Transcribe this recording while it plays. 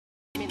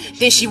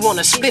then she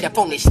wanna split up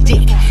on this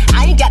dick.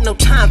 I ain't got no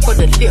time for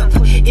the lip.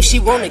 If she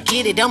wanna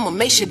get it, I'ma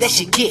make sure that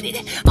she get it.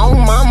 On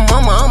my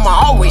mama,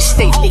 I'ma always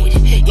stay lit.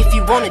 If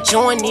you wanna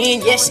join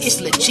in, yes,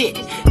 it's legit.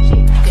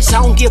 Cause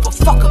I don't give a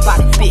fuck about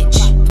a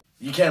bitch.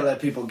 You can't let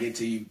people get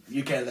to you.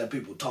 You can't let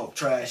people talk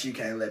trash. You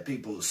can't let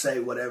people say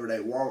whatever they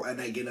want and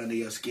they get under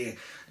your skin.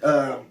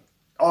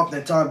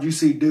 Oftentimes you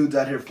see dudes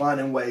out here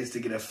finding ways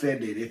to get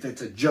offended. If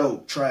it's a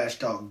joke, trash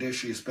talk,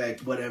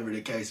 disrespect, whatever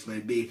the case may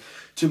be,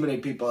 too many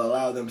people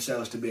allow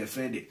themselves to be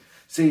offended.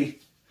 See,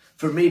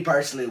 for me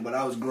personally, when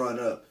I was growing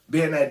up,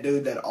 being that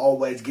dude that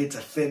always gets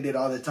offended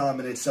all the time,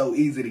 and it's so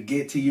easy to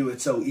get to you,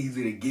 it's so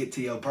easy to get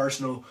to your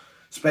personal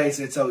space,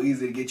 it's so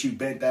easy to get you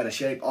bent out of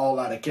shape, all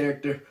out of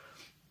character.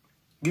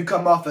 You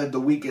come off as the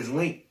weakest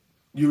link.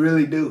 You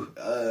really do.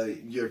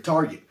 Your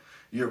target,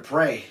 your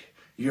prey,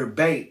 your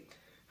bait.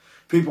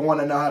 People want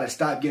to know how to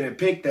stop getting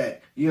picked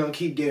at. You don't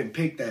keep getting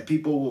picked at.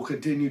 People will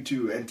continue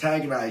to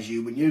antagonize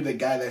you when you're the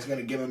guy that's going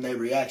to give them their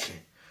reaction.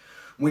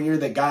 When you're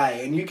the guy,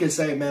 and you can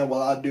say, man,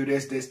 well, I'll do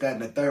this, this, that,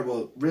 and the third.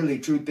 Well, really,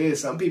 truth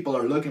is, some people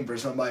are looking for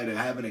somebody to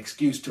have an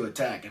excuse to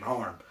attack and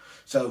harm.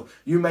 So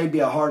you may be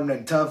a hardened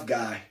and tough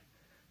guy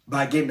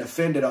by getting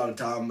offended all the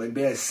time, and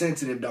being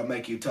sensitive don't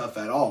make you tough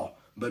at all.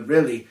 But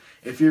really,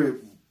 if you're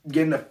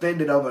getting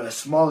offended over the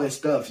smallest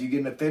stuff, you're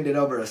getting offended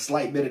over a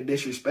slight bit of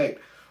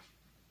disrespect,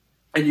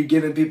 and you're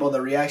giving people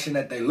the reaction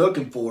that they're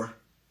looking for,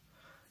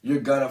 you're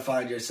going to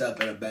find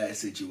yourself in a bad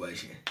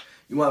situation.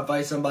 You want to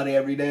fight somebody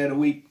every day of the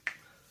week?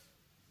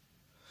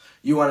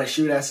 You want to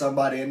shoot at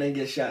somebody and then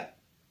get shot?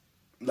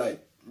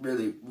 Like,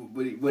 really,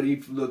 what do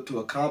you look to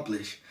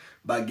accomplish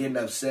by getting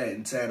upset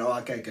and saying, oh,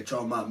 I can't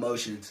control my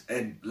emotions,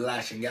 and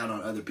lashing out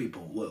on other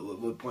people?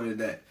 What point is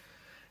that?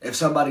 If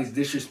somebody's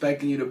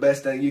disrespecting you, the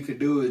best thing you could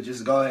do is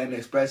just go ahead and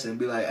express it and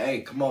be like,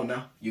 hey, come on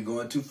now, you're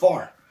going too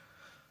far.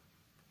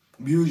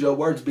 Use your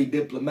words, be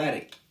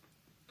diplomatic.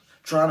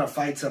 Trying to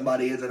fight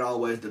somebody isn't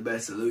always the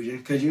best solution,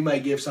 because you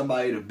may give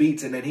somebody the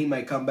beats and then he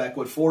may come back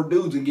with 4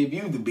 dudes and give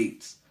you the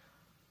beats.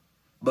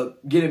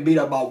 But getting beat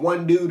up by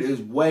 1 dude is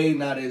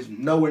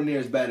nowhere near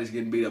as bad as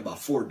getting beat up by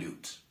 4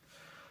 dudes.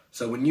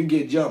 So when you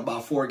get jumped by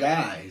 4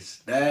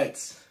 guys,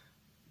 that's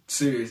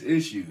serious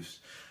issues.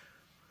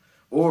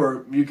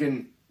 Or you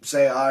can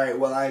say, all right,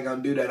 well, I ain't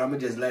going to do that. I'm going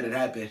to just let it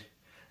happen.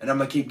 And I'm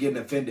going to keep getting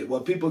offended.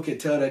 Well, people can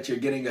tell that you're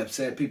getting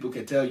upset. People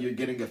can tell you're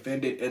getting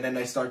offended. And then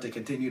they start to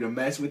continue to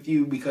mess with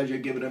you because you're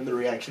giving them the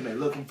reaction they're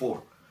looking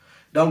for.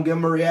 Don't give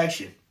them a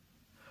reaction.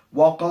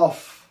 Walk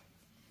off.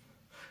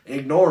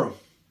 Ignore them.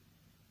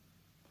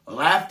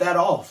 Laugh that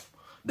off.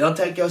 Don't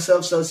take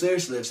yourself so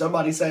seriously. If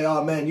somebody say,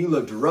 oh, man, you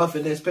looked rough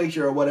in this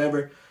picture or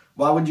whatever,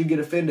 why would you get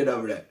offended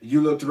over that?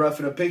 You looked rough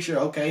in a picture?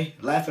 Okay,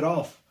 laugh it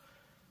off.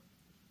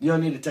 You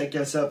don't need to take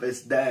yourself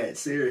as that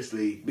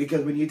seriously,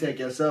 because when you take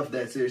yourself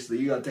that seriously,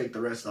 you're going to take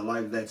the rest of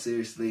life that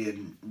seriously,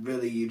 and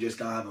really you just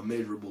going to have a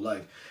miserable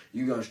life.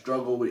 You're going to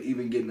struggle with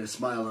even getting a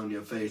smile on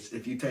your face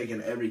if you're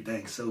taking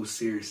everything so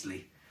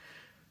seriously.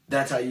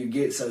 That's how you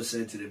get so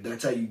sensitive.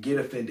 That's how you get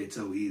offended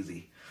so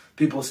easy.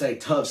 People say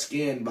tough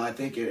skin by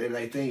thinking, and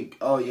they think,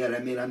 oh yeah,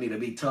 that means I need to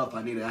be tough.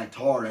 I need to act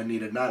hard. I need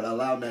to not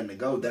allow nothing to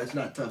go. That's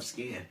not tough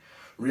skin.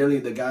 Really,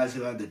 the guys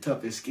who have the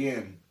toughest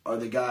skin are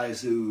the guys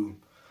who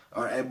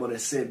are able to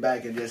sit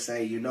back and just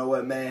say, you know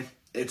what, man?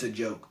 It's a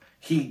joke.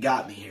 He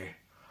got me here.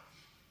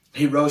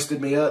 He roasted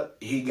me up.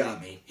 He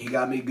got me. He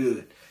got me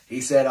good.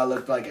 He said I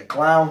looked like a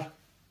clown.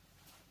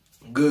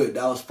 Good.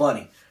 That was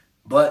funny.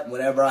 But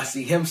whenever I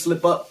see him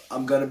slip up,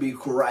 I'm going to be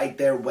right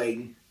there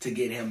waiting to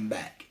get him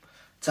back.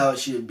 That's how it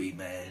should be,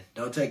 man.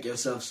 Don't take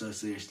yourself so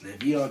seriously.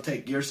 If you don't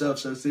take yourself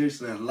so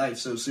seriously and life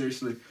so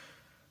seriously,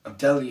 I'm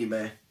telling you,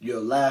 man,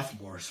 you'll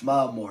laugh more,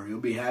 smile more. You'll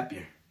be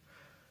happier.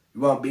 You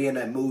won't be in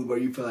that mood where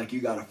you feel like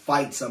you got to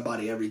fight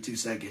somebody every 2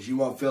 seconds. You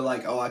won't feel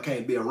like, oh, I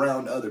can't be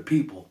around other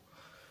people.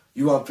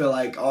 You won't feel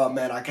like, oh,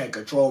 man, I can't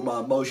control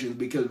my emotions.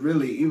 Because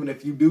really, even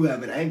if you do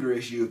have an anger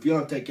issue, if you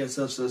don't take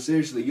yourself so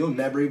seriously, you'll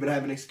never even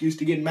have an excuse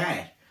to get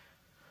mad.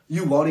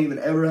 You won't even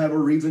ever have a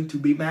reason to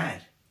be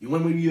mad.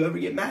 When will you ever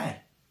get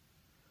mad?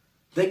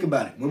 Think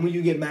about it. When will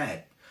you get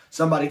mad?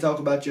 Somebody talk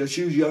about your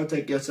shoes, you don't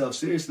take yourself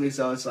seriously.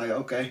 So it's like,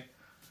 okay,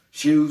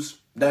 shoes,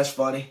 that's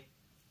funny.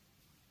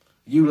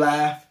 You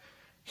laugh.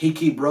 He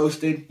keep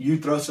roasting, you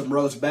throw some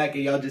roast back,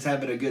 and y'all just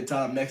having a good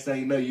time. Next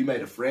thing you know, you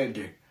made a friend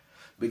here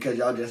because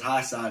y'all just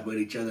high-side with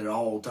each other the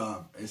whole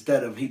time.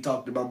 Instead of he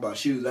talked about my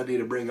shoes, I need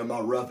to bring up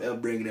my rough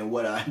upbringing and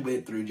what I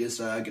went through just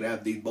so I could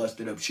have these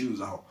busted-up shoes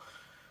on.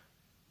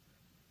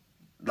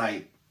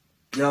 Like,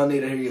 you don't need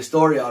to hear your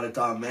story all the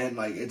time, man.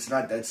 Like, it's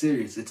not that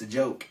serious. It's a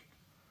joke.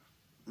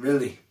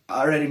 Really.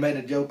 I already made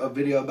a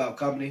video about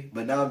comedy,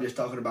 but now I'm just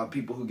talking about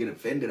people who get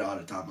offended all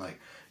the time. Like,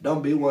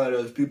 don't be one of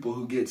those people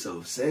who get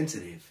so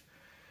sensitive.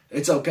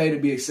 It's okay to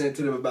be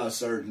sensitive about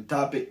certain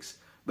topics,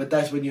 but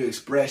that's when you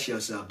express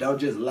yourself. Don't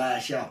just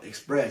lash out.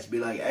 Express. Be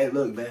like, hey,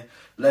 look, man,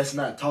 let's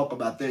not talk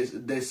about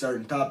this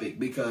certain topic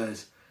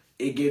because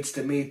it gets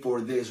to me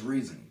for this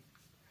reason.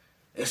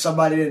 If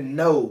somebody didn't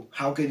know,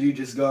 how could you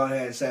just go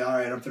ahead and say, all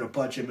right, I'm going to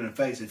punch him in the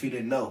face if he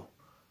didn't know?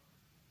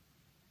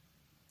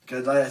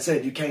 Because like I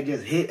said, you can't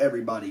just hit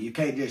everybody. You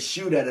can't just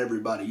shoot at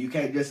everybody. You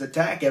can't just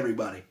attack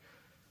everybody.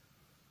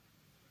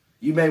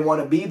 You may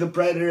want to be the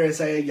predator and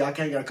say, y'all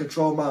can't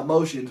control my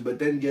emotions, but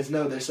then just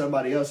know there's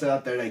somebody else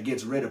out there that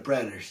gets rid of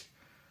predators.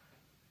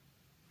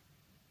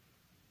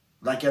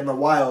 Like in the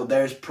wild,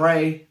 there's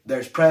prey,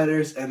 there's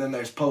predators, and then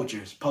there's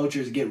poachers.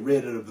 Poachers get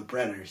rid of the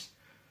predators.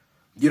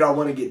 You don't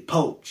want to get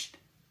poached.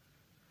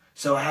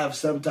 So have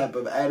some type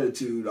of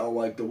attitude on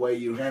like the way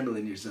you're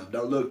handling yourself.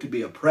 Don't look to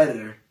be a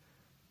predator.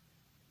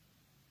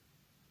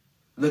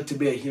 Look to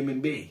be a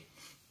human being.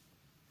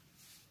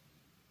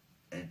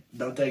 And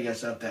don't take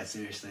yourself that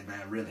seriously,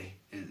 man, really.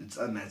 It's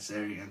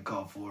unnecessary,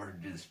 uncalled for.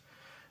 Just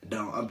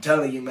don't. I'm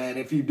telling you, man,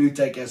 if you do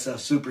take yourself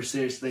super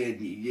seriously and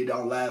you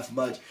don't laugh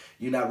much,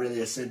 you're not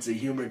really a sense of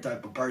humor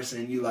type of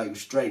person. You like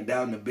straight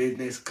down the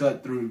business,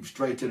 cut through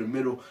straight to the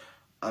middle.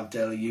 I'm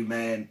telling you,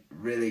 man,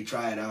 really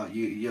try it out.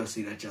 You'll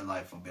see that your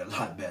life will be a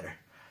lot better.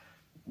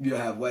 You'll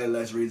have way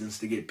less reasons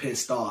to get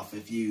pissed off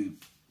if you're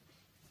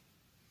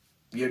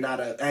not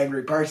an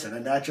angry person. A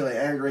naturally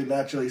angry,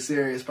 naturally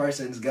serious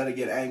person is going to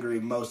get angry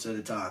most of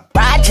the time.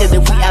 Ride till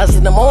the wee hours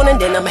in the morning,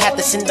 then I'ma have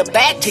to send her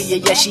back to you.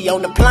 Yeah, she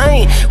on the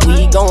plane.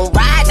 We gon'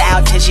 ride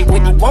out till she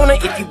when you wanna.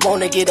 If you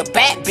wanna get her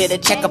back, better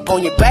check up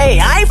on your bae.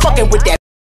 I ain't fucking with that.